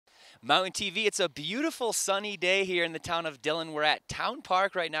Mountain TV, it's a beautiful sunny day here in the town of Dillon. We're at Town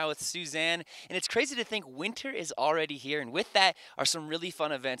Park right now with Suzanne, and it's crazy to think winter is already here. And with that are some really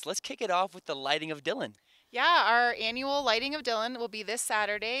fun events. Let's kick it off with the lighting of Dillon. Yeah, our annual Lighting of Dillon will be this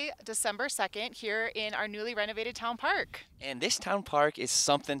Saturday, December 2nd, here in our newly renovated town park. And this town park is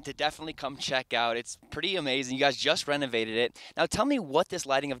something to definitely come check out. It's pretty amazing. You guys just renovated it. Now tell me what this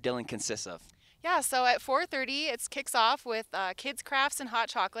lighting of Dillon consists of. Yeah, so at 4:30 it kicks off with kids crafts and hot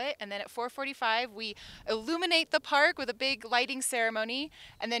chocolate, and then at 4:45 we illuminate the park with a big lighting ceremony.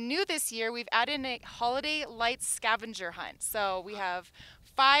 And then new this year we've added a holiday lights scavenger hunt. So we have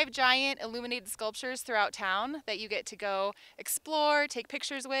 5 giant illuminated sculptures throughout town that you get to go explore, take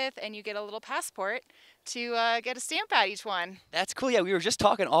pictures with, and you get a little passport to get a stamp at each one. That's cool. Yeah, we were just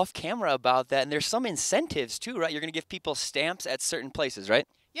talking off camera about that, and there's some incentives too, right? You're going to give people stamps at certain places, right?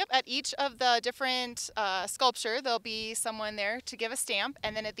 Yep, at each of the different sculpture, there'll be someone there to give a stamp.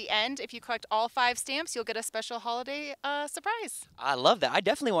 And then at the end, if you collect all 5 stamps, you'll get a special holiday surprise. I love that. I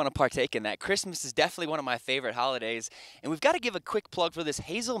definitely want to partake in that. Christmas is definitely one of my favorite holidays. And we've got to give a quick plug for this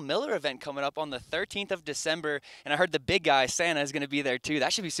Hazel Miller event coming up on the 13th of December. And I heard the big guy, Santa, is going to be there too.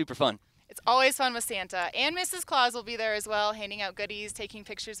 That should be super fun. It's always fun with Santa. And Mrs. Claus will be there as well, handing out goodies, taking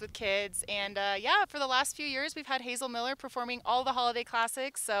pictures with kids. And yeah, for the last few years, we've had Hazel Miller performing all the holiday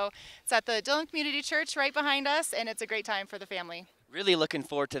classics. So it's at the Dillon Community Church right behind us, and it's a great time for the family. Really looking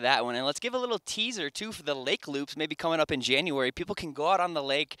forward to that one. And let's give a little teaser too for the lake loops, maybe coming up in January. People can go out on the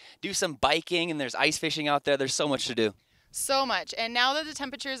lake, do some biking, and there's ice fishing out there. There's so much to do. So much. And now that the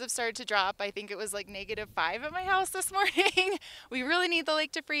temperatures have started to drop, I think it was like -5 at my house this morning. We really need the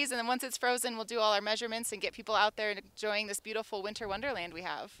lake to freeze. And then once it's frozen, we'll do all our measurements and get people out there enjoying this beautiful winter wonderland we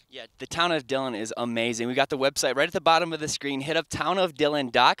have. Yeah, the town of Dillon is amazing. We got the website right at the bottom of the screen. Hit up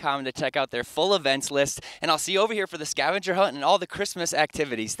townofdillon.com to check out their full events list. And I'll see you over here for the scavenger hunt and all the Christmas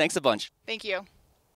activities. Thanks a bunch. Thank you.